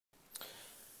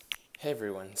Hey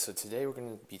everyone, so today we're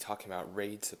going to be talking about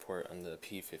RAID support on the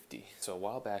P50. So a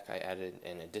while back I added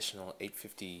an additional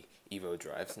 850 EVO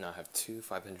drives. Now I have two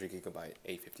 500GB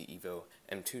 850 EVO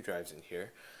M2 drives in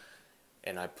here,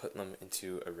 and I put them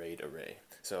into a RAID array.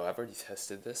 So I've already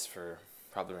tested this for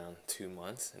probably around 2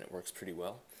 months and it works pretty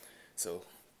well. So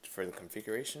for the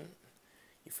configuration,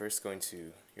 you first go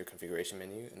into your configuration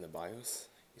menu in the BIOS,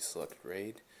 you select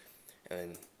RAID, and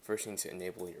then first you need to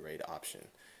enable your RAID option.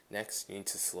 Next, you need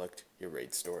to select your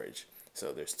RAID storage.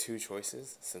 So there's two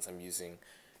choices. Since I'm using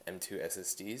M2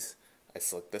 SSDs, I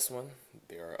select this one.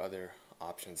 There are other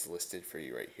options listed for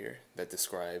you right here that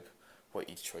describe what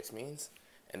each choice means.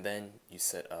 And then you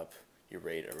set up your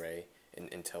RAID array in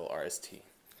Intel RST.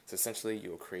 So essentially, you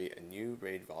will create a new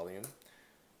RAID volume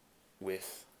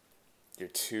with your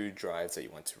two drives that you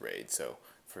want to RAID. So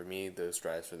for me, those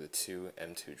drives are the two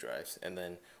M2 drives. And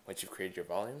then once you've created your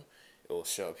volume, it will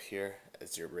show up here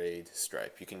as your RAID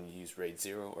stripe. You can use RAID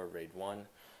 0 or RAID 1.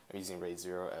 I'm using RAID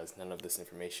 0 as none of this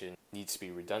information needs to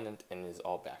be redundant and is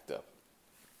all backed up.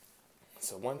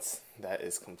 So once that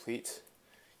is complete,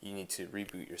 you need to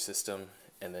reboot your system,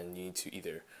 and then you need to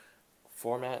either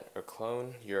format or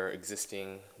clone your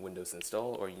existing Windows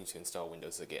install, or you need to install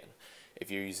Windows again.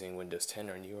 If you're using Windows 10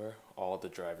 or newer, all the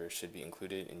drivers should be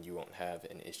included and you won't have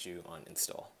an issue on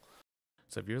install.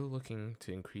 So if you're looking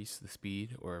to increase the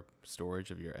speed or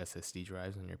storage of your SSD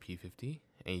drives on your P50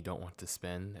 and you don't want to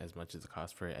spend as much as it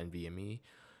costs for NVMe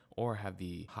or have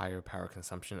the higher power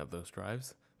consumption of those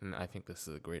drives, then I think this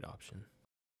is a great option.